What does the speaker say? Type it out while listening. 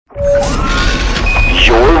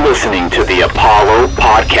listening to the Apollo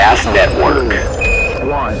Podcast Network.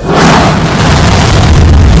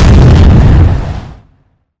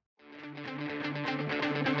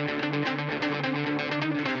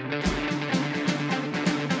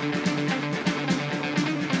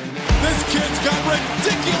 This kid's got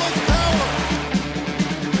ridiculous power.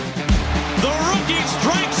 The rookie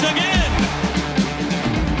strikes again.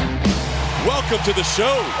 Welcome to the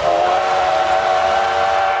show.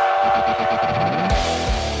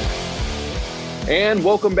 And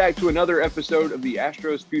welcome back to another episode of the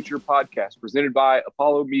Astros Future Podcast presented by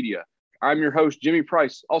Apollo Media. I'm your host, Jimmy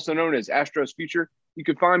Price, also known as Astros Future. You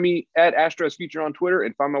can find me at Astros Future on Twitter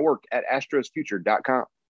and find my work at astrosfuture.com.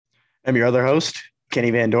 I'm your other host,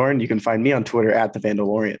 Kenny Van Dorn. You can find me on Twitter at the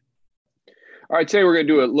Vandalorian. All right, today we're going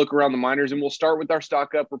to do a look around the minors, and we'll start with our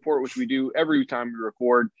stock up report, which we do every time we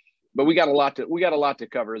record. But we got a lot to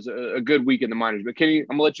cover. It's a good week in the minors. But Kenny, I'm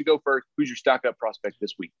going to let you go first. Who's your stock up prospect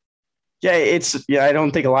this week? I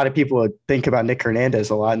don't think a lot of people would think about Nick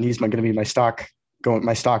Hernandez a lot, and he's going to be my stock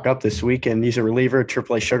up this week. And he's a reliever,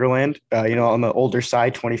 AAA Sugarland. On the older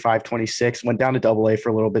side, 25, 26, went down to AA for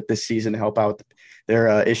a little bit this season to help out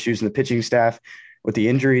their issues in the pitching staff with the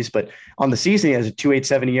injuries. But on the season, he has a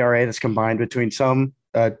 2.87 ERA that's combined between some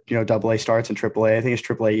AA starts and AAA. I think his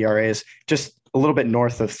AAA ERA is just a little bit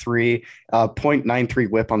north of 3, 0.93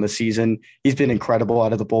 whip on the season. He's been incredible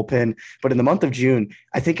out of the bullpen. But in the month of June,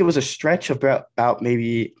 I think it was a stretch of about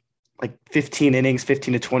maybe like 15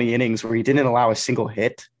 to 20 innings where he didn't allow a single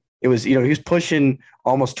hit. It was, he was pushing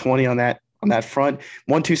almost 20 on that front.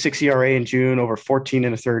 1.26 ERA in June, over 14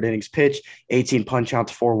 and a third innings pitched, 18 punch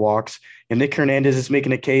outs, 4 walks. And Nick Hernandez is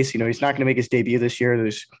making a case. He's not going to make his debut this year.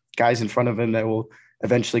 There's guys in front of him that will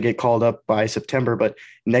eventually get called up by September. But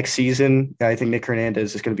next season, I think Nick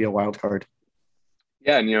Hernandez is going to be a wild card.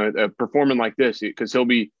 Yeah, and, performing like this, because he'll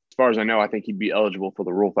be, as far as I know, I think he'd be eligible for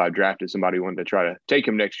the Rule 5 draft if somebody wanted to try to take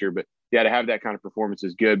him next year. But, yeah, to have that kind of performance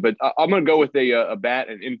is good. But I'm going to go with a bat,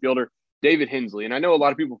 an infielder, David Hensley. And I know a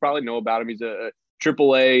lot of people probably know about him. He's a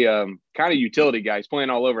AAA kind of utility guy. He's playing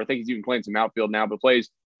all over. I think he's even playing some outfield now, but plays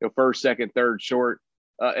first, second, third, short.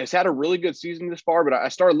 Has had a really good season this far, but I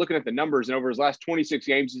started looking at the numbers, and over his last 26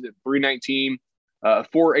 games, he's at 319,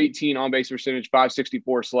 418 on-base percentage,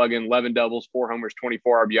 564 slugging, 11 doubles, 4 homers,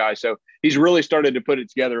 24 RBI. So he's really started to put it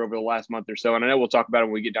together over the last month or so. And I know we'll talk about it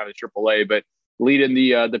when we get down to AAA, but leading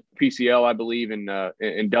the PCL, I believe,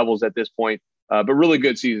 in doubles at this point. But really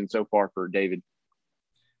good season so far for David.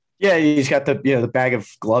 Yeah, he's got the bag of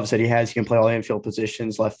gloves that he has. He can play all infield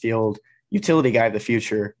positions, left field. Utility guy of the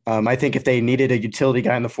future. I think if they needed a utility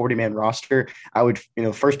guy on the 40-man roster, I would,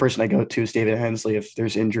 first person I go to is David Hensley. If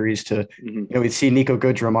there's injuries to, we'd see Nico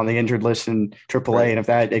Goodrum on the injured list in AAA. Right. And if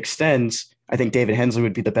that extends, I think David Hensley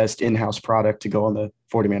would be the best in-house product to go on the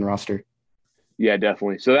 40-man roster. Yeah,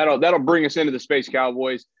 definitely. So that'll bring us into the Space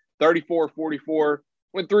Cowboys. 34-44,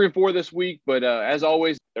 went 3-4 this week, but as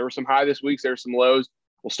always, there were some high this week. There were some lows.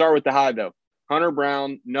 We'll start with the high though. Hunter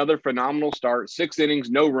Brown, another phenomenal start, 6 innings,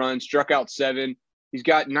 no runs, struck out 7. He's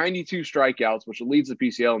got 92 strikeouts, which leads the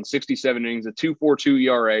PCL in 67 innings, a 2.42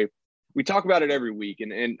 ERA. We talk about it every week,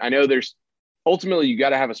 and I know there's ultimately you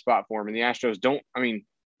got to have a spot for him, and the Astros don't. I mean,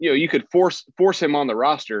 you could force him on the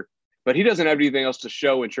roster, but he doesn't have anything else to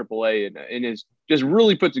show in AAA, and is just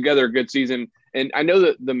really put together a good season. And I know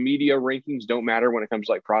that the media rankings don't matter when it comes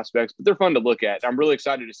to like prospects, but they're fun to look at. I'm really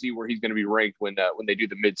excited to see where he's going to be ranked when they do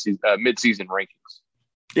the mid-season rankings.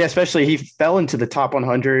 Yeah, especially he fell into the top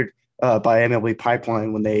 100 by MLB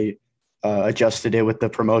Pipeline when they adjusted it with the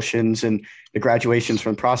promotions and the graduations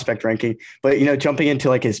from prospect ranking. But jumping into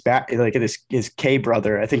like his K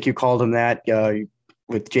brother, I think you called him that.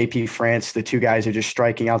 With JP France, the two guys are just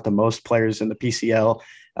striking out the most players in the PCL.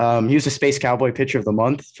 He was a Space Cowboy pitcher of the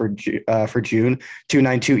month for June,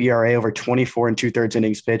 2.92 ERA over 24 and 2/3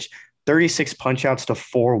 innings pitched, 36 punch outs to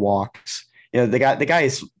 4 walks. The guy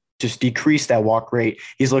is just decreased that walk rate.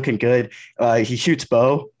 He's looking good. He shoots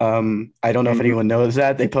bow. I don't know if anyone knows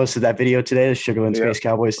that. They posted that video today, the Sugarland Space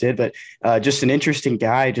Cowboys did, but just an interesting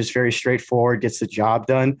guy, just very straightforward, gets the job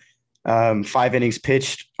done. 5 innings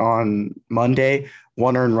pitched on Monday,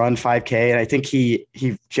 1 earned run, 5K. And I think he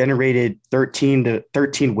generated 13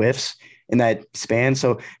 whiffs in that span.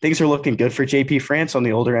 So things are looking good for JP France on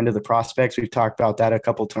the older end of the prospects. We've talked about that a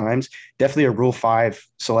couple times. Definitely a Rule 5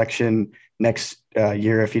 selection next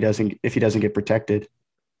year if he doesn't get protected.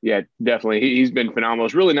 Yeah, definitely. He's been phenomenal.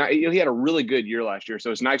 It's really nice. He had a really good year last year, so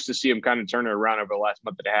it's nice to see him kind of turn it around over the last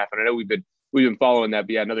month and a half. And I know we've been following that.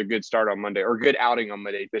 But yeah, another good start on Monday, or good outing on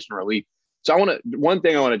Monday, pitching relief. So one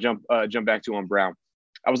thing I want to jump back to on Brown.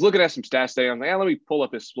 I was looking at some stats today. I'm like, let me pull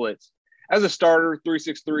up his splits. as a starter,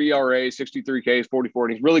 3.63 ERA, 63 Ks, 44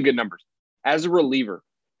 innings, really good numbers. As a reliever,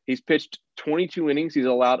 he's pitched 22 innings. He's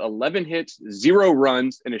allowed 11 hits, 0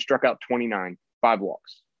 runs, and has struck out 29, 5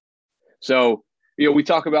 walks. So, we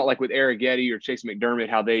talk about like with Arrighetti or Chase McDermott,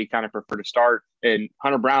 how they kind of prefer to start, and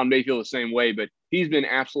Hunter Brown may feel the same way, but he's been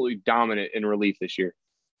absolutely dominant in relief this year.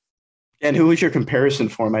 And who was your comparison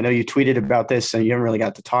for him? I know you tweeted about this and you haven't really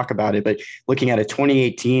got to talk about it, but looking at a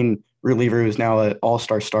 2018 reliever who's now an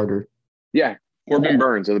all-star starter. Yeah, Corbin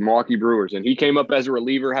Burnes of the Milwaukee Brewers. And he came up as a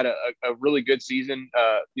reliever, had a really good season.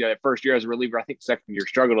 That first year as a reliever, I think second year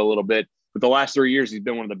struggled a little bit. But the last 3 years, he's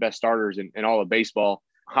been one of the best starters in all of baseball.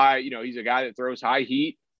 He's a guy that throws high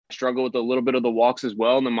heat, struggled with a little bit of the walks as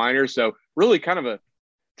well in the minors. So really kind of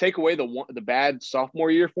take away the bad sophomore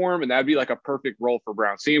year for him, and that'd be like a perfect role for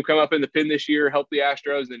Brown. See him come up in the pen this year, help the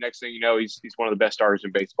Astros, and the next thing you know, he's one of the best starters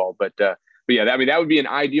in baseball. But yeah, that would be an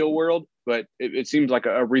ideal world, but it seems like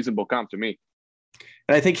a reasonable comp to me.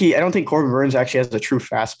 And I don't think Corbin Burnes actually has a true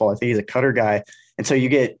fastball. I think he's a cutter guy. And so you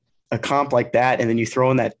get a comp like that, and then you throw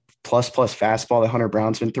in that plus fastball that Hunter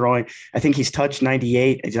Brown's been throwing. I think he's touched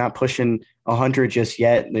 98. He's not pushing 100 just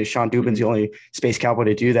yet. And Sean Dubin's the only Space Cowboy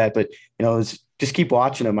to do that. But, just keep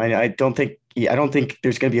watching him. I don't think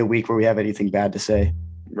there's going to be a week where we have anything bad to say.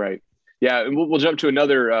 Right. Yeah, and we'll jump to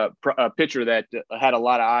another pitcher that had a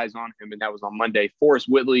lot of eyes on him, and that was on Monday. Forrest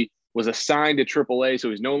Whitley was assigned to AAA, so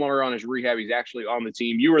he's no longer on his rehab. He's actually on the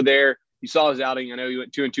team. You were there. You saw his outing. I know he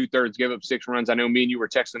went 2 2/3, gave up 6 runs. I know me and you were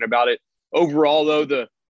texting about it. Overall, though, the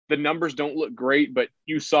numbers don't look great, but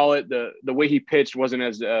you saw it. The way he pitched wasn't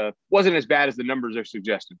as bad as the numbers are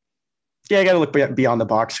suggesting. Yeah, I got to look beyond the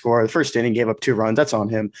box score. The first inning gave up 2 runs. That's on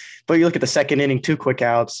him. But you look at the second inning, 2 quick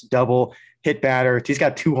outs, double, hit batter. He's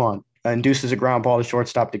got 2 on. Induces a ground ball to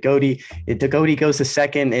shortstop Degote. Degote goes to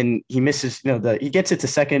second, and he misses. He gets it to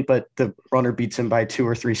second, but the runner beats him by 2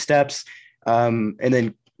 or 3 steps. And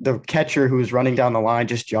then the catcher who was running down the line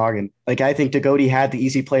just jogging. Like, I think Degote had the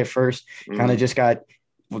easy play at first. Kind of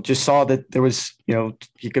just saw that there was,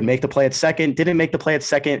 he could make the play at second. Didn't make the play at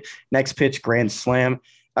second. Next pitch, grand slam.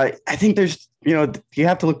 I think there's, you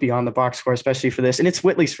have to look beyond the box score, especially for this. And it's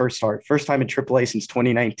Whitley's first time in AAA since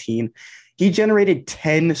 2019. He generated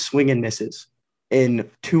 10 swing and misses in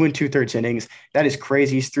 2 2/3 innings. That is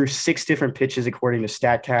crazy. He's threw 6 different pitches according to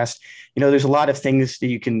StatCast. There's a lot of things that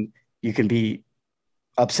you can be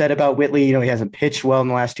upset about Whitley. He hasn't pitched well in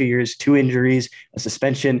the last 2 years, 2 injuries, a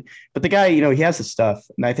suspension. But the guy, he has the stuff.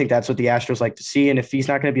 And I think that's what the Astros like to see. And if he's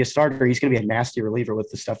not going to be a starter, he's going to be a nasty reliever with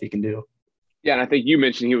the stuff he can do. Yeah, and I think you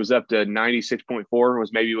mentioned he was up to 96.4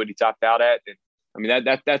 was maybe what he topped out at. And I mean,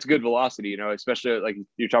 that's good velocity, especially like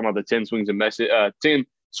you're talking about the 10 swings and 10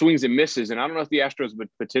 swings and misses. And I don't know if the Astros would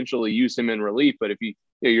potentially use him in relief, but if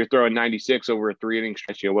you're throwing 96 over a 3-inning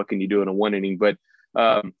stretch, what can you do in a 1 inning? But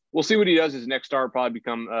we'll see what he does. His next start probably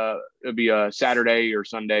it'll be a Saturday or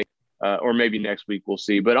Sunday, or maybe next week. We'll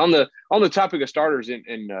see. But on the topic of starters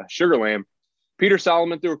in Sugarland, Peter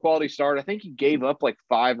Solomon threw a quality start. I think he gave up like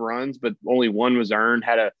 5 runs, but only 1 was earned.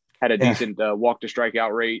 Had a decent walk to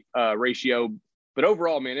strikeout rate ratio. But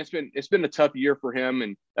overall, man, it's been a tough year for him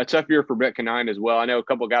and a tough year for Brett Conine as well. I know a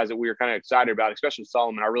couple of guys that we were kind of excited about, especially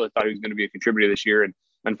Solomon. I really thought he was going to be a contributor this year, and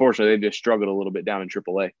unfortunately, they just struggled a little bit down in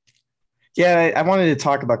AAA. Yeah, I wanted to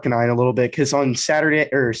talk about Conine a little bit because on Saturday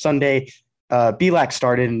or Sunday, Bielak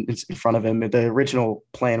started in front of him. The original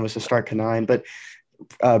plan was to start Conine, but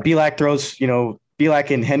Bielak throws,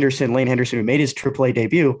 Bielak and Lane Henderson, who made his AAA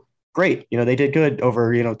debut. Great. They did good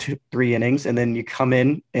over, 2-3 innings. And then you come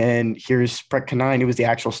in and here's Brett Conine, who was the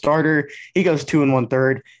actual starter. He goes 2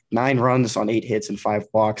 1/3, 9 runs on 8 hits and 5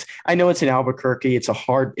 walks. I know it's in Albuquerque. It's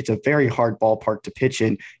a very hard ballpark to pitch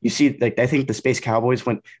in. You see, I think the Space Cowboys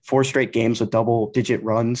went 4 straight games with double-digit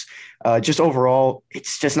runs. Just overall,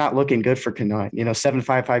 it's just not looking good for Conine.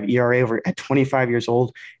 7.55 ERA over at 25 years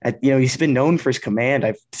old. He's been known for his command.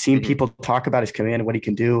 I've seen people talk about his command and what he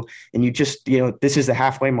can do. And this is the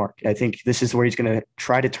halfway mark. I think this is where he's going to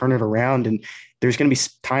try to turn it around. And there's going to be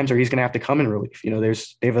times where he's going to have to come in relief.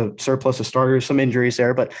 They have a surplus of starters, some injuries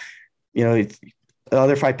there, but the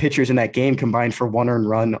other 5 pitchers in that game combined for 1 earned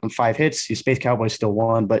run on 5 hits. The Space Cowboys still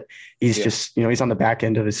won, but he's just, he's on the back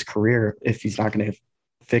end of his career if he's not going to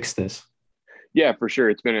fix this. Yeah, for sure.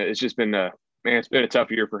 It's been a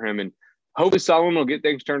tough year for him, and hopefully Solomon will get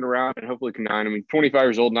things turned around, and hopefully Conine. I mean, 25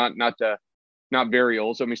 years old, not very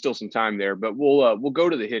old, so I mean, still some time there. But we'll go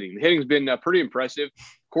to the hitting. The hitting's been pretty impressive.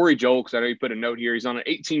 Corey Jolks, I know you put a note here. He's on an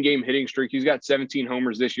 18-game hitting streak. He's got 17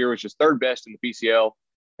 homers this year, which is 3rd best in the PCL,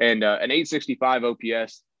 and an 865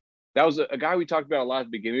 OPS. That was a guy we talked about a lot at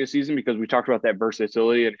the beginning of the season because we talked about that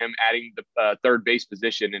versatility and him adding the 3rd base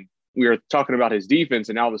position. And we were talking about his defense,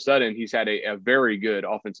 and all of a sudden he's had a very good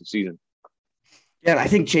offensive season. Yeah, and I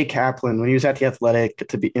think Jake Kaplan, when he was at the Athletic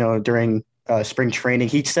during spring training,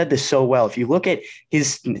 he said this so well. If you look at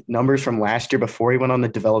his numbers from last year before he went on the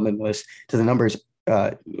development list to the numbers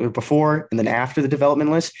before and then after the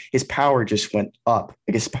development list, his power just went up.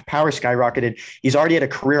 Like his power skyrocketed. He's already at a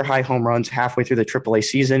career high home runs halfway through the AAA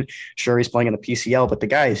season. Sure, he's playing in the PCL, but the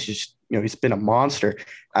guy is just, he's been a monster.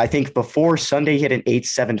 I think before Sunday, he had an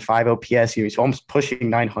 875 OPS. He was almost pushing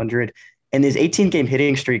 900. And his 18-game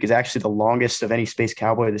hitting streak is actually the longest of any Space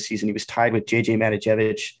Cowboy this season. He was tied with J.J.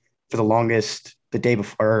 Matijevic for the longest the day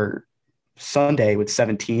before Sunday with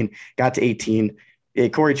 17, got to 18.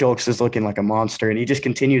 Corey Julks is looking like a monster, and he just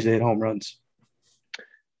continues to hit home runs.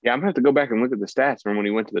 Yeah, I'm going to have to go back and look at the stats from when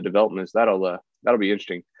he went to the developments. That'll be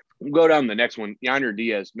interesting. We'll go down to the next one. Yainer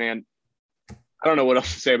Diaz, man, I don't know what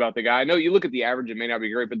else to say about the guy. I know you look at the average, it may not be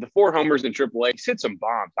great, but the 4 homers in AAA, he's hit some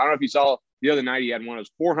bombs. I don't know if you saw the other night, he had one that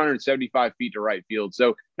was 475 feet to right field.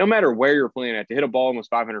 So no matter where you're playing at, to hit a ball almost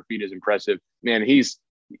 500 feet is impressive. Man,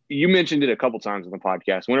 you mentioned it a couple times on the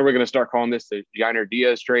podcast. When are we going to start calling this the Yainer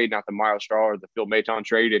Diaz trade, not the Miles Straw or the Phil Maton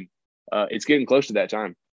trade? And it's getting close to that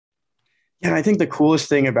time. And I think the coolest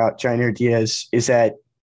thing about Yainer Diaz is that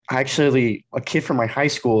actually a kid from my high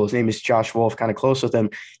school, his name is Josh Wolf, kind of close with him.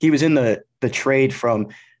 He was in the trade from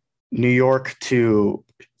New York to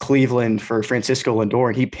Cleveland for Francisco Lindor,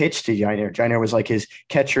 and he pitched to Yainer. Yainer was like his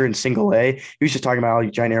catcher in single A. He was just talking about how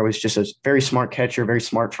Yainer was just a very smart catcher, very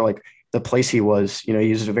smart for like the place he was.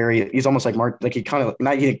 He's almost like he kind of,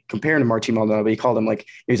 not even comparing to Martin Maldonado, but he called him like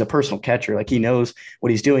he's a personal catcher. Like he knows what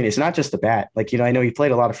he's doing. It's not just the bat. Like, I know he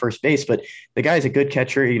played a lot of first base, but the guy's a good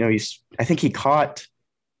catcher. I think he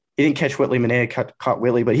didn't catch Whitley. Manea caught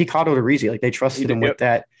Whitley, but he caught Odorizzi. Like they trusted him with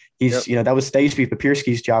that. He's, that used to be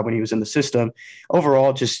Papirski's job when he was in the system.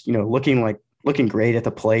 Overall, just, looking great at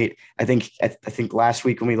the plate. I think last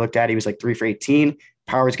week when we looked at it, he was like 3 for 18.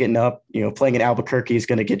 Power's getting up. Playing in Albuquerque is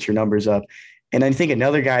going to get your numbers up. And I think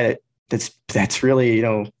another guy that's really,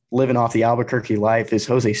 living off the Albuquerque life is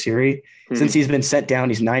Jose Siri. Mm-hmm. Since he's been sent down,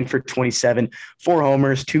 he's 9 for 27, 4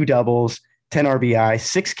 homers, 2 doubles, 10 RBI,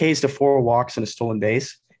 6 Ks to 4 walks and a stolen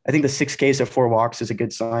base. I think the 6 Ks to 4 walks is a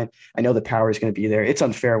good sign. I know the power is going to be there. It's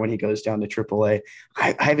unfair when he goes down to AAA.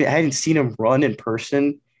 I haven't seen him run in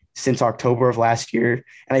person since October of last year.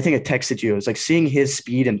 And I think I texted you. It's like seeing his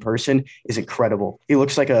speed in person is incredible. He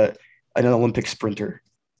looks like an Olympic sprinter.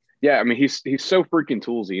 Yeah, I mean, he's so freaking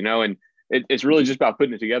toolsy, and it's really just about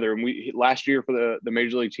putting it together. And last year for the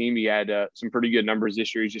Major League team, he had some pretty good numbers.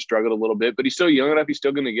 This year he's just struggled a little bit, but he's still young enough. He's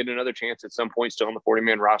still going to get another chance at some point, still on the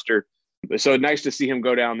 40-man roster. So nice to see him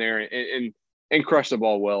go down there and crush the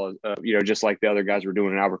ball well, just like the other guys were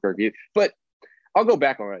doing in Albuquerque. But I'll go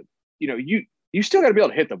back on it. You still got to be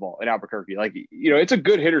able to hit the ball at Albuquerque. Like, it's a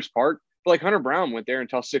good hitter's park. But like Hunter Brown went there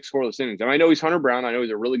until 6 scoreless innings. I know he's Hunter Brown. I know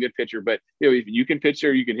he's a really good pitcher, but if you can pitch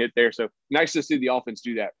there, you can hit there. So nice to see the offense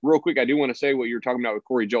do that. Real quick, I do want to say what you were talking about with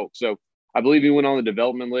Corey Julks. So I believe he went on the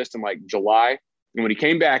development list in like July. And when he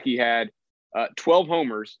came back, he had 12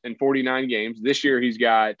 homers in 49 games. This year he's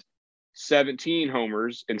got 17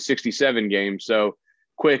 homers in 67 games. So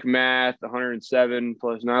quick math, 107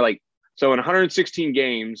 plus 9, so in 116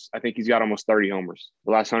 games, I think he's got almost 30 homers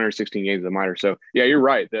the last 116 games of the minor. So yeah, you're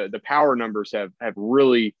right. The power numbers have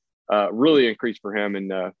really increased for him,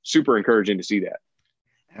 and super encouraging to see that.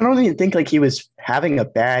 I don't even think he was having a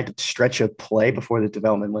bad stretch of play before the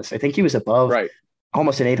development list. I think he was above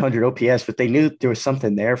almost an 800 OPS, but they knew there was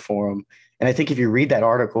something there for him. And I think if you read that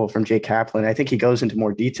article from Jake Kaplan, I think he goes into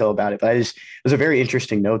more detail about it. But it was a very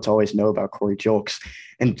interesting note to always know about Corey Julks.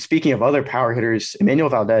 And speaking of other power hitters, Emmanuel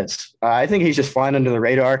Valdez, I think he's just flying under the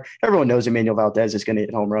radar. Everyone knows Emmanuel Valdez is going to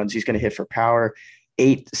hit home runs. He's going to hit for power,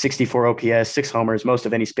 864 OPS, 6 homers, most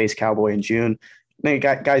of any Space Cowboy in June. Man,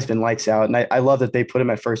 guy's been lights out. And I love that they put him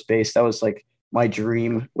at first base. That was like my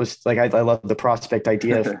dream. Was like I love the prospect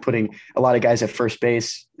idea of putting a lot of guys at first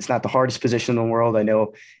base. It's not the hardest position in the world. I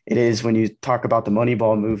know it is when you talk about the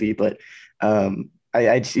Moneyball movie, but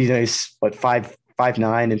he's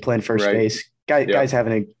 5'9" and playing first base. Guy's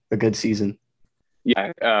having a good season.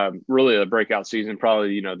 Yeah, really a breakout season.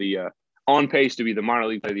 Probably the on pace to be the minor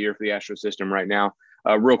league player of the year for the Astro system right now.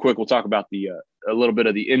 Real quick, we'll talk about a little bit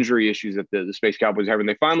of the injury issues that the Space Cowboys are having.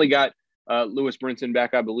 They finally got Lewis Brinson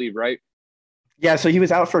back, I believe, right? Yeah, so he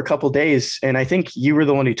was out for a couple of days, and I think you were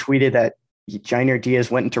the one who tweeted that Yainer Diaz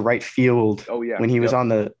went into right field when he was on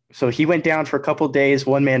the – so he went down for a couple of days,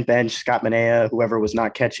 one-man bench. Scott Manea, whoever was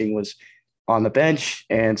not catching, was on the bench.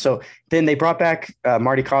 And so then they brought back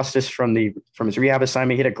Marty Costas from his rehab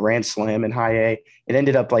assignment. He hit a grand slam in high A. It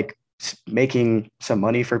ended up making some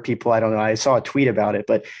money for people. I don't know. I saw a tweet about it,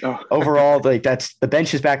 but overall, like that's the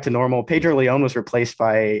bench is back to normal. Pedro Leon was replaced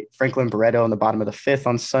by Franklin Barreto in the bottom of the 5th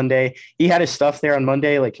on Sunday. He had his stuff there on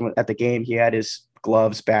Monday. Like at the game, he had his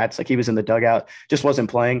gloves, bats, like he was in the dugout, just wasn't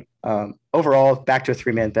playing. Overall, back to a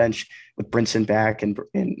 3-man bench with Brinson back and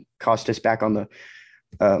Costas back on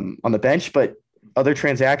the bench. But other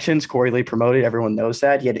transactions, Corey Lee promoted. Everyone knows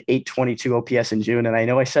that. He had 822 OPS in June. And I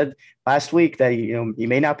know I said last week that, he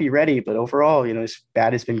may not be ready, but overall, his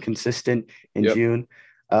bat has been consistent in June.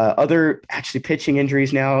 Other actually pitching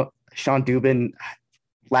injuries now, Sean Dubin,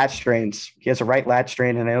 lat strains. He has a right lat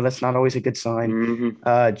strain, and I know that's not always a good sign.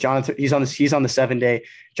 Mm-hmm. Jonathan, he's on the 7-day.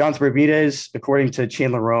 Jonathan Bermudez, according to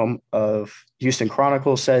Chandler Rome of Houston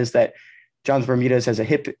Chronicle, says that Jonathan Bermudez has a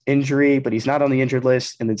hip injury, but he's not on the injured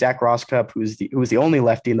list. And then Zach Rosscup, who was the only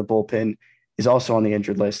lefty in the bullpen, is also on the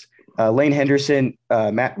injured list. Lane Henderson,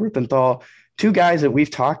 Matt Rupenthal, 2 guys that we've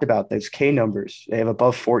talked about, those K numbers. They have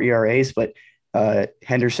above 4 ERAs, but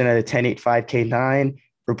Henderson had a 10.85 K9.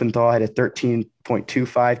 Rupenthal had a 13.25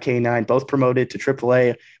 K9, both promoted to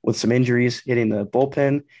AAA with some injuries hitting the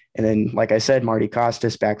bullpen. And then, like I said, Marty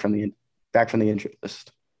Costas back from the injured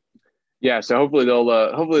list. Yeah, so hopefully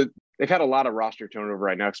they've had a lot of roster turnover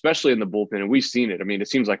right now, especially in the bullpen, and we've seen it. I mean, it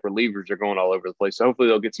seems like relievers are going all over the place. So hopefully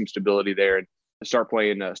they'll get some stability there and start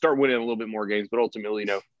winning a little bit more games. But ultimately,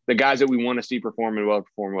 the guys that we want to see perform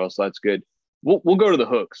well. So that's good. We'll go to the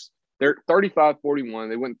Hooks. They're 35-41.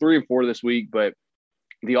 They went 3-4 this week, but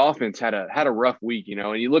the offense had a rough week,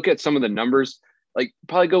 and you look at some of the numbers, like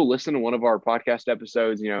probably go listen to one of our podcast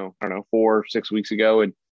episodes, I don't know, 4 or 6 weeks ago.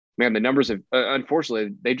 And man, the numbers have,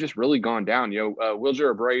 unfortunately, they've just really gone down.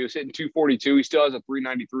 Wilger Abreu is hitting 242. He still has a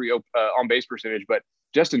 393 on base percentage, but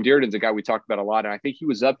Justin Dearden's a guy we talked about a lot. And I think he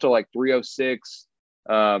was up to like 306,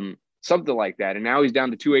 something like that. And now he's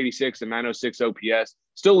down to 286 and 906 OPS,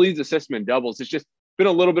 still leads the system in doubles. It's just been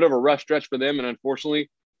a little bit of a rough stretch for them. And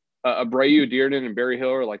unfortunately, Abreu, Dearden, and Barry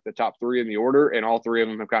Hill are like the top 3 in the order, and all 3 of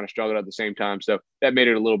them have kind of struggled at the same time. So that made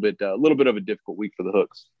it a little bit of a difficult week for the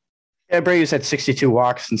Hooks. Yeah, Abreu's had 62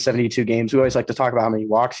 walks in 72 games. We always like to talk about how many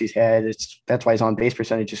walks he's had. That's why his on base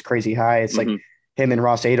percentage is crazy high. It's like him and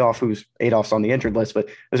Ross Adolph, Adolph's on the injured list, but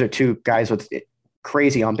those are 2 guys with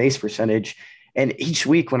crazy on base percentage. And each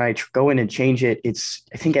week when I go in and change it,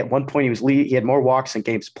 I think at one point he had more walks than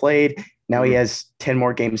games played. Now he has 10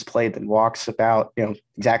 more games played than walks, about,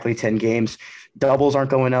 exactly 10 games. Doubles aren't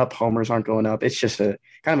going up. Homers aren't going up. It's just a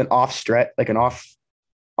kind of an off stretch, like an off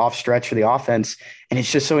stretch for the offense. And it's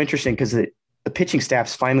just so interesting because the pitching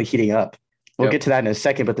staff's finally heating up. We'll get to that in a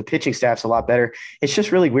second, but the pitching staff's a lot better. It's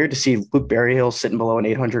just really weird to see Luke Berryhill sitting below an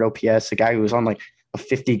 800 OPS, a guy who was on like a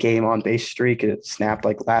 50-game on-base streak, and it snapped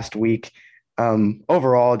like last week.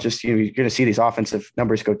 Overall, just, you're going to see these offensive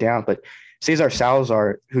numbers go down. But Cesar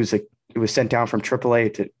Salazar, who was sent down from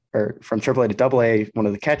AAA to AA, one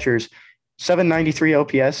of the catchers, 793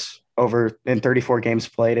 OPS in 34 games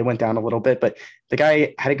played. It went down a little bit, but the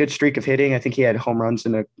guy had a good streak of hitting. I think he had home runs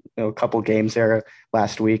in a couple games there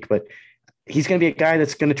last week, but he's going to be a guy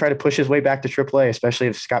that's going to try to push his way back to AAA, especially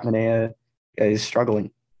if Scott Manea is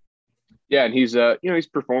struggling. Yeah, and he's he's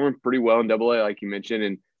performing pretty well in AA, like you mentioned.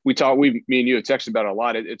 And me and you have texted about it a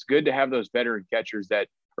lot. It's good to have those veteran catchers that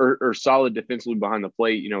are solid defensively behind the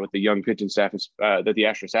plate, with the young pitching staff that the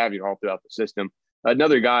Astros have, all throughout the system.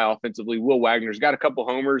 Another guy offensively, Will Wagner's got a couple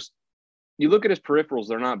homers. You look at his peripherals,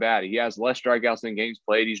 they're not bad. He has less strikeouts than games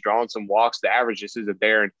played. He's drawing some walks. The average just isn't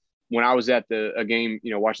there. And when I was at a game,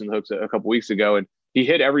 watching the Hooks a couple weeks ago, and he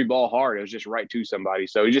hit every ball hard, it was just right to somebody.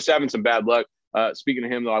 So he's just having some bad luck. Speaking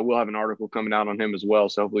of him, though, I will have an article coming out on him as well.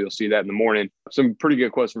 So hopefully you'll see that in the morning. Some pretty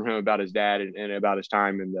good quotes from him about his dad and about his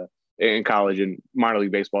time in college and minor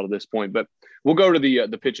league baseball to this point. But we'll go to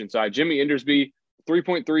the pitching side. Jimmy Endersby,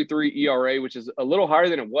 3.33 ERA, which is a little higher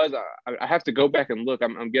than it was. I have to go back and look.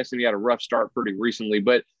 I'm guessing he had a rough start pretty recently,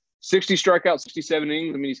 but 60 strikeouts, 67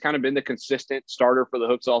 innings. I mean, he's kind of been the consistent starter for the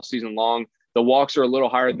Hooks all season long. The walks are a little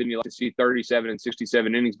higher than you like to see, 37 and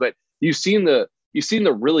 67 innings, but you've seen the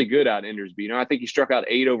really good out of Endersby. I think he struck out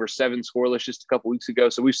 8 over 7 scoreless just a couple weeks ago.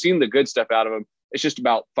 So we've seen the good stuff out of him. It's just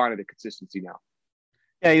about finding the consistency now.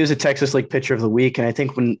 Yeah, he was a Texas League Pitcher of the Week, and I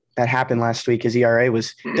think when that happened last week, his ERA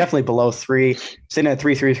was definitely below 3, sitting at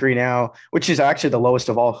 3.33 now, which is actually the lowest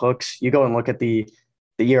of all Hooks. You go and look at the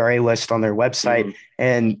ERA list on their website,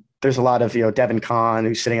 and there's a lot of Devin Kahn,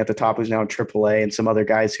 who's sitting at the top, who's now in AAA, and some other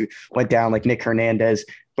guys who went down, like Nick Hernandez.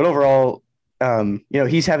 But overall,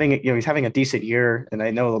 he's having a decent year, and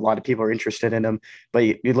I know a lot of people are interested in him.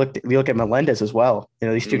 But you look at Melendez as well.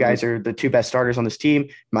 These 2 guys are the 2 best starters on this team.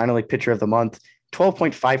 Minor league pitcher of the month.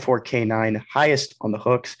 12.54 K9, highest on the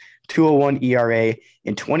Hooks, 2.01 ERA,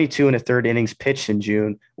 and 22 and a third innings pitched in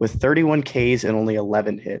June with 31 Ks and only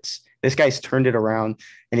 11 hits. This guy's turned it around,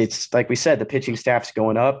 and it's like we said, the pitching staff's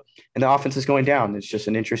going up and the offense is going down. It's just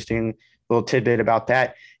an interesting little tidbit about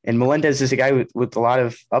that. And Melendez is a guy with a lot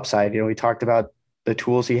of upside. We talked about the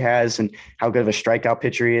tools he has and how good of a strikeout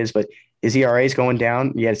pitcher he is, but his ERA is going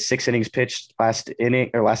down. He had 6 innings pitched last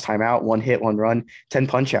time out, 1 hit, 1 run, 10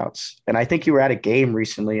 punch outs. And I think you were at a game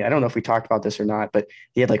recently. I don't know if we talked about this or not, but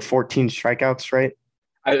he had like 14 strikeouts, right?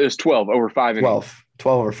 It was 12 over 5 innings.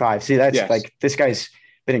 12 over 5. See, that's like, this guy's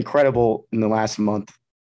been incredible in the last month.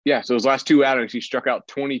 Yeah, so his last 2 outings, he struck out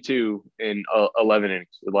 22 in 11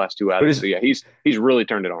 innings. The last 2 outings. So yeah, he's really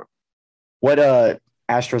turned it on. What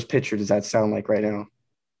Astros pitcher does that sound like right now?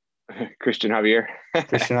 Christian Javier.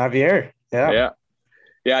 Christian Javier. Yeah.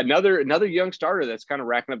 Another young starter that's kind of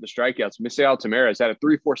racking up the strikeouts. Misael Tamarez had a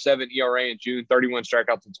 3.47 ERA in June, 31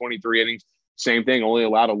 strikeouts in 23 innings. Same thing, only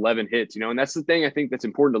allowed 11 hits. And that's the thing I think that's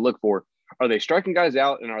important to look for. Are they striking guys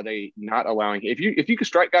out, and are they not allowing? If you can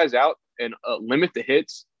strike guys out and limit the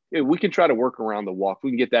hits, we can try to work around the walk.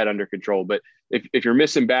 We can get that under control. But if you're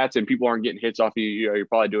missing bats and people aren't getting hits off you, you're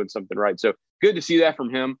probably doing something right. So good to see that from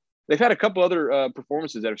him. They've had a couple other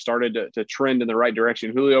performances that have started to trend in the right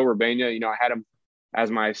direction. Julio Urbana, I had him as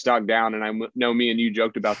my stock down, and I know me and you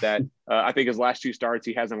joked about that. I think his last 2 starts,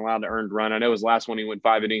 he hasn't allowed an earned run. I know his last one, he went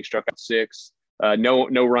 5 innings, struck out 6,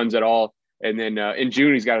 no runs at all. And then in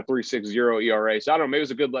June, he's got a 3.60 ERA. So I don't know, maybe it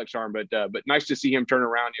was a good luck charm, but nice to see him turn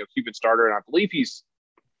around, Cuban starter. And I believe he's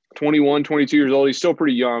 21, 22 years old. He's still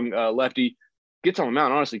pretty young, lefty. Gets on the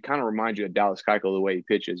mound, honestly, kind of reminds you of Dallas Keuchel the way he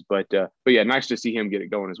pitches. But yeah, nice to see him get it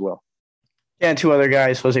going as well. Yeah, and 2 other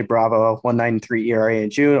guys, Jose Bravo, 1.93 ERA in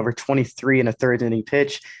June, over 23 and a third inning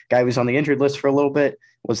pitch. Guy was on the injured list for a little bit,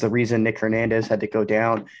 was the reason Nick Hernandez had to go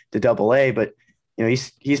down to Double-A. But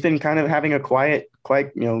he's been kind of having a quiet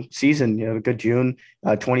season. A good June,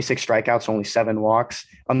 26 strikeouts, only 7 walks.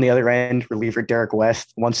 On the other end, reliever Derek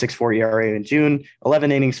West, 1.64 ERA in June,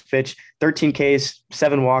 11 innings pitched, 13 Ks,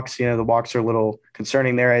 7 walks. The walks are a little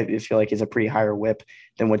concerning there. I feel like he's a pretty higher whip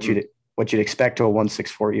than what you'd expect to a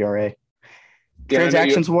 1.64 ERA.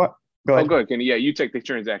 Transactions, what? Go ahead. Oh, go ahead, Kenny. Yeah, you take the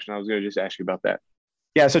transaction. I was going to just ask you about that.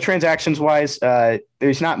 Yeah, so transactions-wise,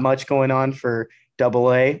 there's not much going on for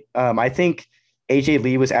Double-A. I think AJ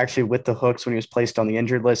Lee was actually with the Hooks when he was placed on the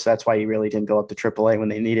injured list. That's why he really didn't go up to AAA when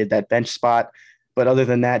they needed that bench spot. But other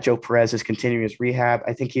than that, Joe Perez is continuing his rehab.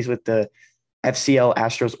 I think he's with the FCL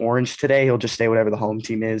Astros Orange today. He'll just stay whatever the home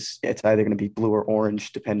team is. It's either going to be blue or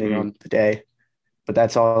orange, depending on the day. But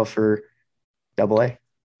that's all for Double-A.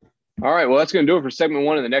 All right, well, that's going to do it for segment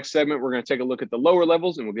 1. In the next segment, we're going to take a look at the lower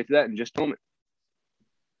levels, and we'll get to that in just a moment.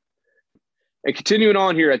 And continuing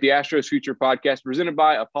on here at the Astros Future Podcast, presented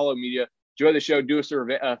by Apollo Media. Enjoy the show. Do us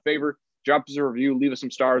a favor. Drop us a review. Leave us some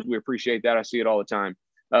stars. We appreciate that. I see it all the time.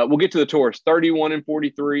 We'll get to the Taurus. 31 and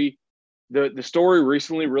 43. The story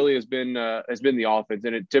recently really has been the offense,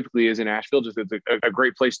 and it typically is in Asheville. Just it's a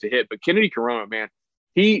great place to hit. But Kennedy Corona, man,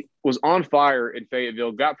 he was on fire in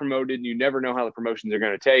Fayetteville, got promoted, and you never know how the promotions are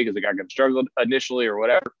going to take. Is the guy going to struggle initially or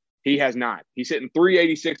whatever? He has not. He's hitting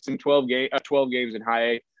 386 in 12 games in high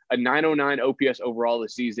A, a 909 OPS overall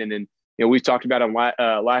this season. And we talked about him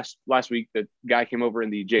last week. The guy came over in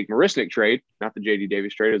the Jake Marisnick trade, not the JD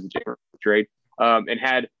Davis trade, it was the Jake Marisnick trade, and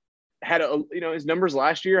had his numbers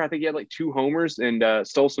last year. I think he had like 2 homers and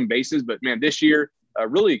stole some bases. But man, this year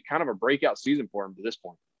really kind of a breakout season for him to this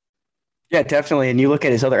point. Yeah, definitely. And you look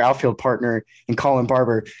at his other outfield partner in Colin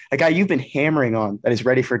Barber, a guy you've been hammering on that is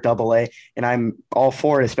ready for Double-A, and I'm all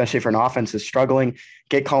for it, especially for an offense that's struggling.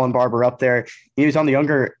 Get Colin Barber up there. He was on the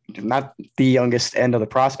younger, not the youngest end of the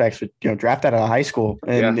prospects, but drafted out of high school.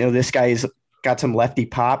 And this guy's got some lefty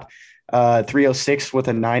pop. 306 with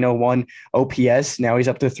a 901 OPS. Now he's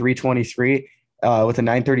up to 323. With a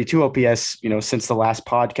 932 OPS, since the last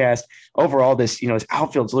podcast. Overall, his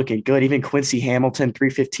outfield's looking good. Even Quincy Hamilton,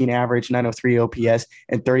 315 average, 903 OPS,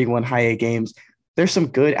 and 31 high A games. There's some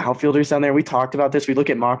good outfielders down there. We talked about this. We look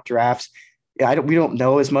at mock drafts. We don't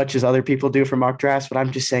know as much as other people do for mock drafts, but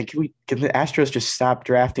I'm just saying, can the Astros just stop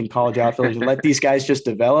drafting college outfielders and let these guys just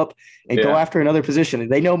develop and go after another position?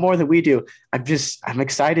 They know more than we do. I'm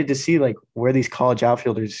excited to see where these college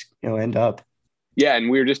outfielders, end up. Yeah, and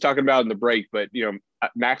we were just talking about in the break, but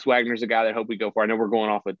Max Wagner's a guy that I hope we go for. I know we're going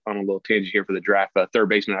off on a little tangent here for the draft, third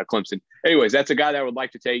baseman out of Clemson. Anyways, that's a guy that I would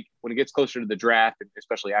like to take when it gets closer to the draft, and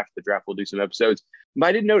especially after the draft, we'll do some episodes. But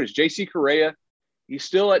I didn't notice JC Correa. He's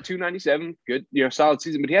still at 297, good, solid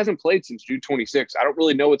season, but he hasn't played since June 26. I don't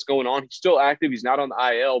really know what's going on. He's still active. He's not on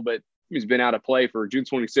the IL, but he's been out of play for June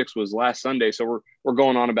 26 was last Sunday, so we're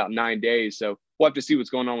going on about 9 days. So we'll have to see what's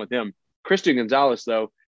going on with him. Christian Gonzalez,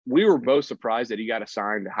 though. we were both surprised that he got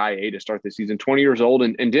assigned to high A to start the season, 20 years old,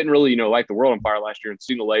 and didn't really, light the world on fire last year in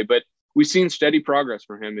single A, but we've seen steady progress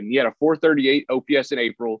from him. And he had a 438 OPS in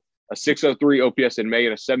April, a 603 OPS in May,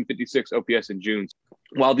 and a 756 OPS in June.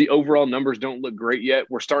 While the overall numbers don't look great yet,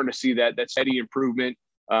 we're starting to see that steady improvement,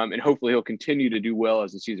 and hopefully he'll continue to do well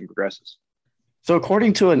as the season progresses. So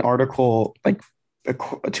according to an article,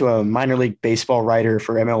 to a minor league baseball writer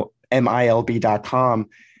for MILB.com,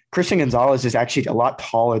 Christian Gonzalez is actually a lot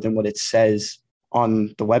taller than what it says on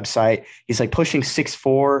the website. He's like pushing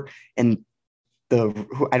 6'4", and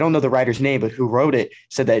I don't know the writer's name, but who wrote it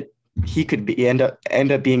said that he could end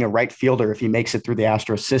up being a right fielder if he makes it through the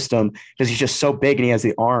Astros system, because he's just so big and he has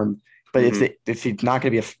the arm. But if he's not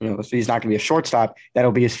going to be if he's not going to be a shortstop,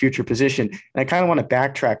 that'll be his future position. And I kind of want to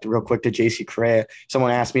backtrack real quick to JC Correa.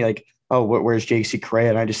 Someone asked me like, "Oh, where's JC Correa?"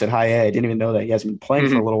 And I just said, "Hi, I didn't even know that he hasn't been playing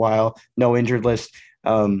for a little while. No injured list."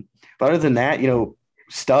 But other than that,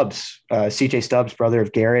 Stubbs, CJ Stubbs, brother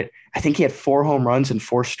of Garrett, I think he had 4 home runs in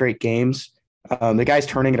 4 straight games. The guy's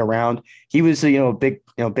turning it around. He was a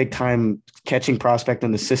big time catching prospect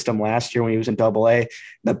in the system last year when he was in AA.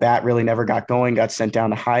 The bat really never got going, got sent down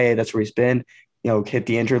to high A. That's where he's been, hit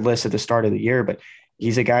the injured list at the start of the year. But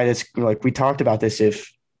he's a guy that's like, we talked about this.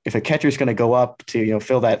 If a catcher's going to go up to,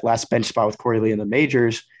 fill that last bench spot with Corey Lee in the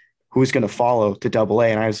majors, who's going to follow to AA?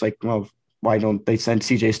 And I was like, well, why don't they send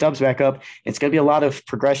CJ Stubbs back up? It's going to be a lot of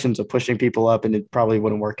progressions of pushing people up, and it probably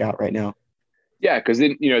wouldn't work out right now. Yeah, because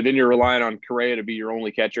then you're relying on Correa to be your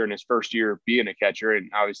only catcher in his first year of being a catcher, and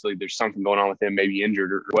obviously there's something going on with him, maybe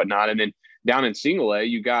injured or whatnot. And then down in single A,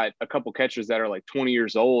 you got a couple catchers that are like 20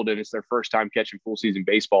 years old, and it's their first time catching full season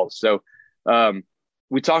baseball. So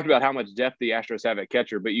we talked about how much depth the Astros have at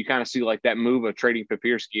catcher, but you kind of see like that move of trading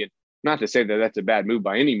Papierski, and not to say that that's a bad move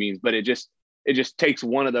by any means, but it just takes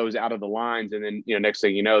one of those out of the lines, and then next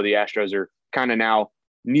thing you know, the Astros are kind of now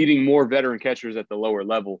needing more veteran catchers at the lower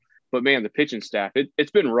level. But, man, the pitching staff,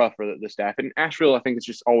 it's been rough for the staff. And Asheville, I think it's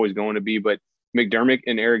just always going to be. But McDermott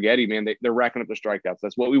and Arrighetti, man, they're racking up the strikeouts.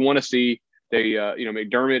 That's what we want to see. They,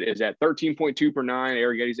 McDermott is at 13.2 per 9.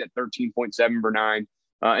 Arrighetti's at 13.7 per 9.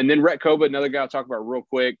 And then Rhett Koba, another guy I'll talk about real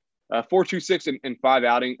quick, 4.26 in 5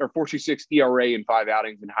 outings, or 4.26 ERA in 5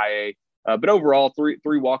 outings in high A. But overall, three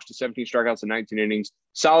walks to 17 strikeouts in 19 innings.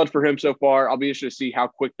 Solid for him so far. I'll be interested to see how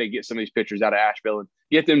quick they get some of these pitchers out of Asheville and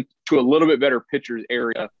get them to a little bit better pitchers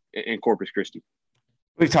area in Corpus Christi.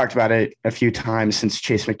 We've talked about it a few times since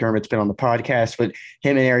Chase McDermott's been on the podcast, but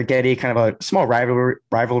him and Arrighetti, kind of a small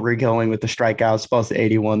rivalry going with the strikeouts, both the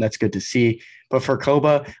 81. That's good to see. But for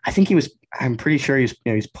Koba, I'm pretty sure he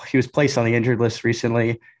was placed on the injured list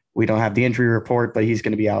recently. We don't have the injury report, but he's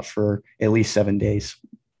going to be out for at least 7 days.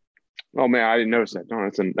 Oh man, I didn't notice that. No,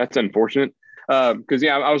 that's unfortunate. Because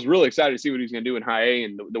I was really excited to see what he's going to do in high A,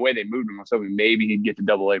 and the way they moved him, I was hoping maybe he'd get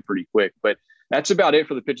to AA pretty quick. But that's about it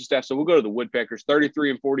for the pitching staff. So we'll go to the Woodpeckers,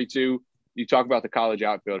 33 and 42. You talk about the college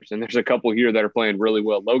outfielders, and there's a couple here that are playing really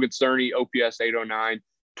well. Logan Sterney, OPS 809,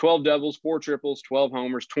 12 doubles, 4 triples, 12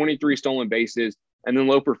 homers, 23 stolen bases, and then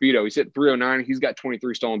Loper Fido. He's hit 309. He's got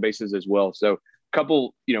 23 stolen bases as well. So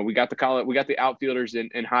couple, we got the outfielders in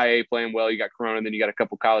high A playing well. You got Corona, and then you got a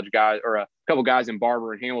couple college guys, or a couple guys in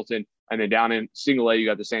Barber and Hamilton, and then down in single A, you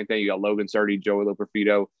got the same thing. You got Logan Sterney, Joey Loper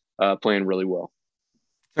Fido playing really well.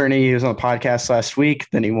 Sterney, he was on the podcast last week.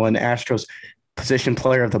 Then he won Astros Position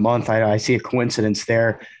Player of the Month. I see a coincidence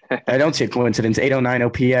there. I don't see a coincidence. 809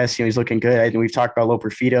 OPS. He's looking good. We've talked about Loper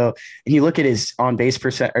Fido, and you look at his on base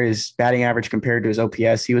percent or his batting average compared to his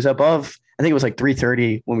OPS. He was above. I think it was like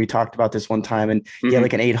 330 when we talked about this one time, and he had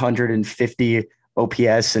like an 850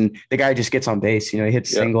 OPS, and the guy just gets on base. He hits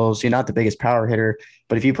singles. You're not the biggest power hitter,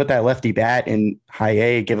 but if you put that lefty bat in high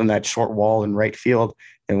A, give him that short wall in right field,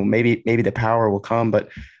 and maybe the power will come. But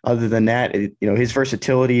other than that, his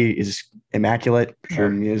versatility is immaculate.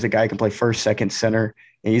 Sure. He's a guy who can play first, second, center,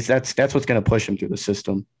 and that's what's going to push him through the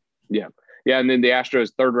system. Yeah. And then the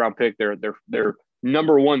Astros' 3rd round pick, their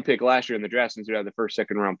number 1 pick last year in the draft, since they had the first,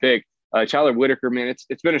 2nd round pick. Tyler Whitaker, man,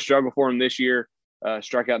 it's been a struggle for him this year.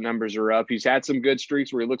 Strikeout numbers are up. He's had some good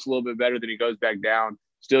streaks where he looks a little bit better, then he goes back down.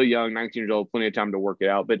 Still young, 19 years old, plenty of time to work it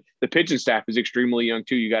out. But the pitching staff is extremely young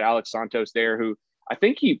too. You got Alex Santos there, who I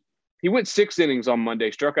think he went 6 innings on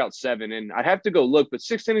Monday, struck out 7. And I'd have to go look, but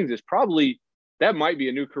 6 innings is that might be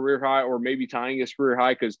a new career high, or maybe tying his career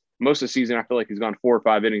high, because most of the season I feel like he's gone 4 or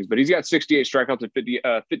 5 innings. But he's got 68 strikeouts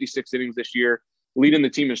in 56 innings this year, leading the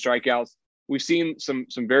team in strikeouts. We've seen some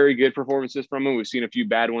very good performances from him. We've seen a few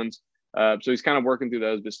bad ones. So he's kind of working through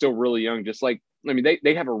those, but still really young.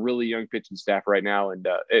 They have a really young pitching staff right now. And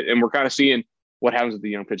we're kind of seeing what happens with the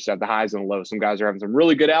young pitchers at the highs and the lows. Some guys are having some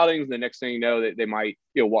really good outings. The next thing you know, they might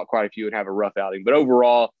walk quite a few and have a rough outing. But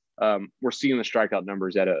overall, we're seeing the strikeout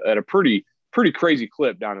numbers at a pretty crazy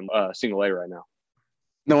clip down in Single A right now.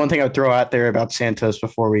 The one thing I would throw out there about Santos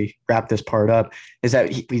before we wrap this part up is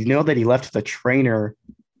that we know that he left with a trainer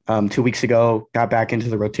 2 weeks ago, got back into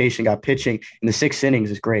the rotation, got pitching, and the 6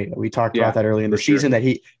 innings is great. We talked about that early in the season that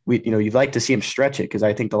you'd like to see him stretch it, because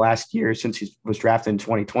I think the last year since he was drafted in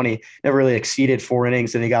 2020 never really exceeded 4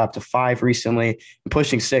 innings. Then he got up to 5 recently and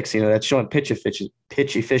pushing 6. That's showing pitch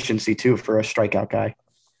efficiency too for a strikeout guy.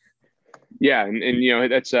 Yeah,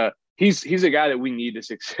 and that's he's a guy that we need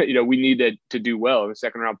to we need to do well. The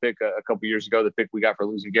second round pick a couple years ago, the pick we got for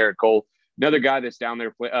losing Garrett Cole. Another guy that's down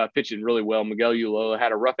there pitching really well, Miguel Ulola,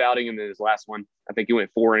 had a rough outing in his last one. I think he went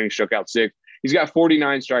 4 innings, struck out 6. He's got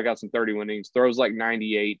 49 strikeouts in 31 innings, throws like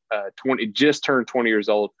 98, 20, just turned 20 years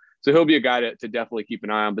old. So he'll be a guy to definitely keep an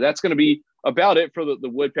eye on. But that's going to be about it for the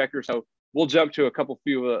Woodpeckers. So we'll jump to a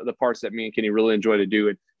few of the parts that me and Kenny really enjoy to do.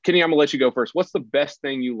 And Kenny, I'm going to let you go first. What's the best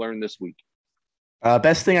thing you learned this week?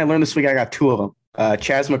 Best thing I learned this week, I got 2 of them.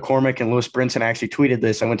 Chas McCormick and Lewis Brinson actually tweeted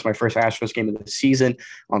this. I went to my first Astros game of the season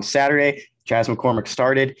on Saturday. Chas McCormick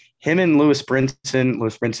started. Him and Lewis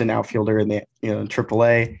Brinson, outfielder in the in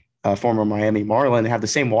AAA, former Miami Marlin, have the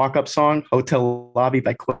same walk-up song, Hotel Lobby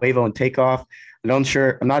by Quavo and Takeoff. I'm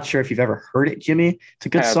not sure if you've ever heard it, Jimmy. It's a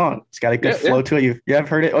good song. It's got a good flow to it. You have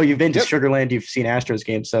heard it? Oh, you've been to Sugarland. You've seen Astros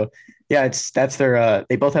games. So yeah, that's their.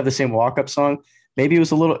 They both have the same walk-up song. Maybe it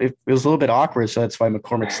was a little bit awkward, so that's why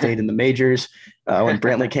McCormick stayed in the majors when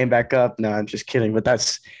Brantley came back up. No, I'm just kidding, but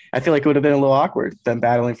I feel like it would have been a little awkward, them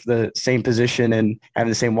battling for the same position and having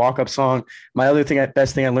the same walk-up song. My other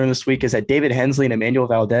best thing I learned this week is that David Hensley and Emmanuel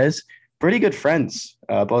Valdez, pretty good friends.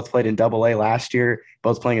 Both played in AA last year,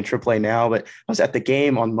 both playing in AAA now. But I was at the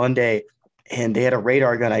game on Monday, and they had a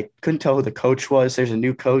radar gun. I couldn't tell who the coach was. There's a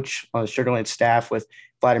new coach on the Sugarland staff with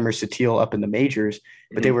Vladimir Sutil up in the majors,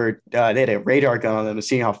 but they had a radar gun on them and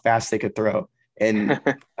seeing how fast they could throw. And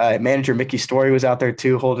manager Mickey Story was out there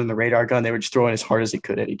too, holding the radar gun. They were just throwing as hard as they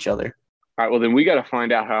could at each other. All right, well then we got to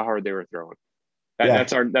find out how hard they were throwing.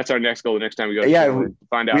 That's our next goal. The next time we go,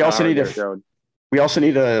 find out. We also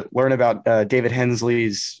need to learn about David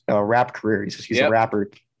Hensley's rap career. He's a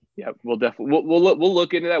rapper. Yeah, we'll definitely we'll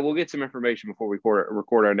look into that. We'll get some information before we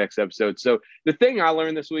record our next episode. So the thing I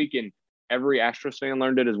learned this week, and every Astros fan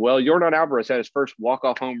learned it as well, Yordan Alvarez had his first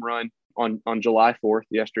walk-off home run on July 4th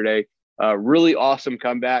yesterday. Really awesome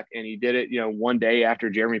comeback, and he did it, one day after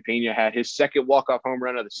Jeremy Pena had his second walk-off home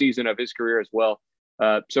run of the season of his career as well.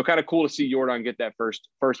 So kind of cool to see Yordan get that first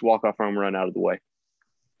walk-off home run out of the way.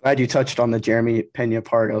 Glad you touched on the Jeremy Pena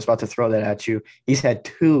part. I was about to throw that at you. He's had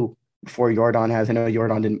 2 before Yordan has. I know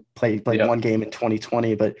Yordan didn't play. He played 1 game in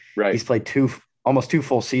 2020, but he's played almost 2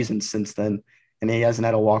 full seasons since then, and he hasn't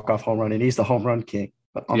had a walk-off home run, and he's the home run king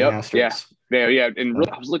on the Astros. Yeah. And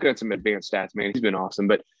really, I was looking at some advanced stats, man. He's been awesome.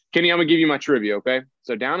 But Kenny, I'm going to give you my trivia, okay?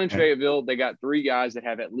 So down in Fayetteville, they got 3 guys that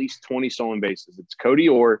have at least 20 stolen bases. It's Cody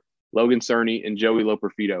Orr, Logan Cerny, and Joey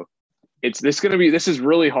Loperfido. This is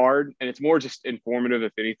really hard, and it's more just informative,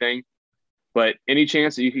 if anything. But any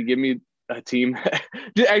chance that you could give me a team,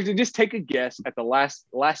 just take a guess at the last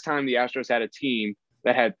time the Astros had a team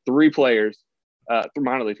that had 3 players,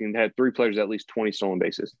 minor league team that had 3 players at least 20 stolen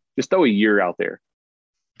bases. Just throw a year out there.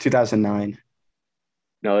 2009.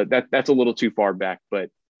 No, that's a little too far back, but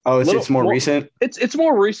it's more recent. It's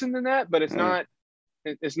more recent than that, but it's not.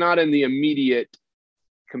 It's not in the immediate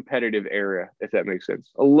competitive era, if that makes sense.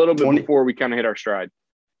 A little bit before we kind of hit our stride.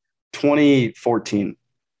 2014.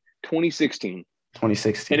 2016.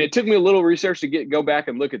 2016. And it took me a little research to go back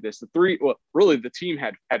and look at this. The team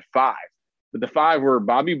had 5, but the 5 were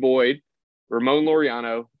Bobby Boyd, Ramon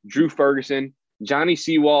Laureano, Drew Ferguson, Johnny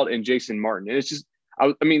Sewald, and Jason Martin. And it's just,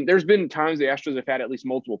 there's been times the Astros have had at least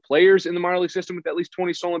multiple players in the minor league system with at least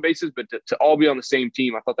 20 stolen bases, but to all be on the same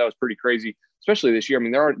team, I thought that was pretty crazy, especially this year.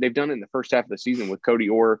 They've done it in the first half of the season with Cody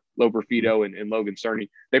Orr, Loperfido, and Logan Cerny.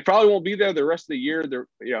 They probably won't be there the rest of the year. They're,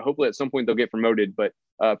 hopefully at some point they'll get promoted, but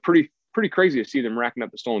pretty crazy to see them racking up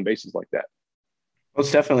the stolen bases like that.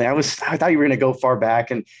 Most definitely. I thought you were going to go far back,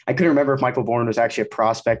 and I couldn't remember if Michael Bourn was actually a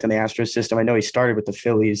prospect in the Astros system. I know he started with the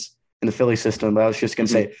Phillies in the Philly system, but I was just going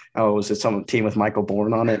to say, was it some team with Michael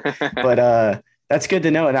Bourn on it? But that's good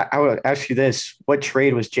to know. And I would ask you this: what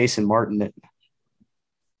trade was Jason Martin in?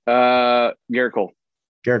 Garrett Cole.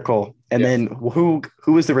 Garrett Cole. And then who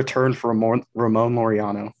was the return for Ramon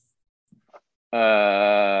Laureano?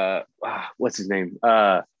 What's his name?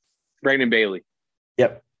 Brandon Bailey.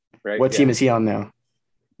 Yep. Right. What team is he on now?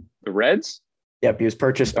 The Reds? Yep. He was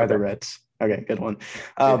purchased by the Reds. Okay, good one.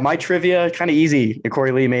 My trivia, kind of easy.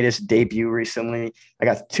 Corey Lee made his debut recently. I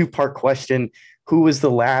got a two-part question. Who was the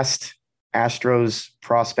last Astros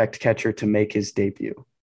prospect catcher to make his debut?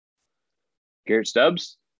 Garrett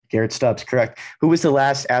Stubbs? Garrett Stubbs, correct. Who was the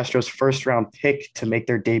last Astros first-round pick to make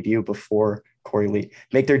their debut before Corey Lee?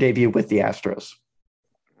 Make their debut with the Astros.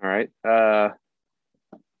 All right.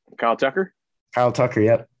 Kyle Tucker? Kyle Tucker,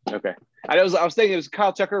 yep. Okay. I was thinking it was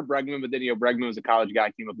Kyle Tucker or Bregman, but then, Bregman was a college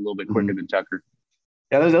guy, came up a little bit quicker than Tucker.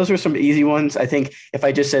 Yeah, those were some easy ones. I think if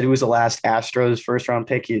I just said who was the last Astros first-round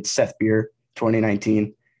pick, it's Seth Beer,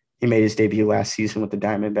 2019. He made his debut last season with the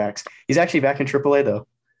Diamondbacks. He's actually back in AAA, though.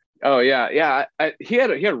 Oh, yeah. He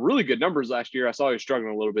had really good numbers last year. I saw he was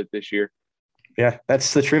struggling a little bit this year. Yeah,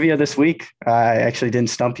 that's the trivia this week. I actually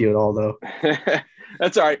didn't stump you at all, though.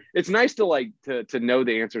 That's all right. It's nice to know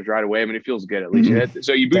the answers right away. I mean, it feels good at least.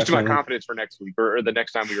 So you boosted my confidence for next week or the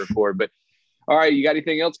next time we record. But all right, you got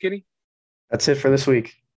anything else, Kenny? That's it for this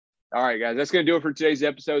week. All right, guys, that's going to do it for today's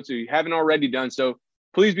episode. So if you haven't already done so,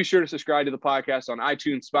 please be sure to subscribe to the podcast on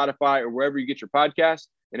iTunes, Spotify, or wherever you get your podcasts.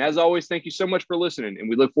 And as always, thank you so much for listening. And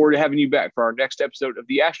we look forward to having you back for our next episode of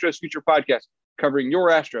the Astros Future Podcast, covering your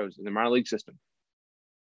Astros in the minor league system.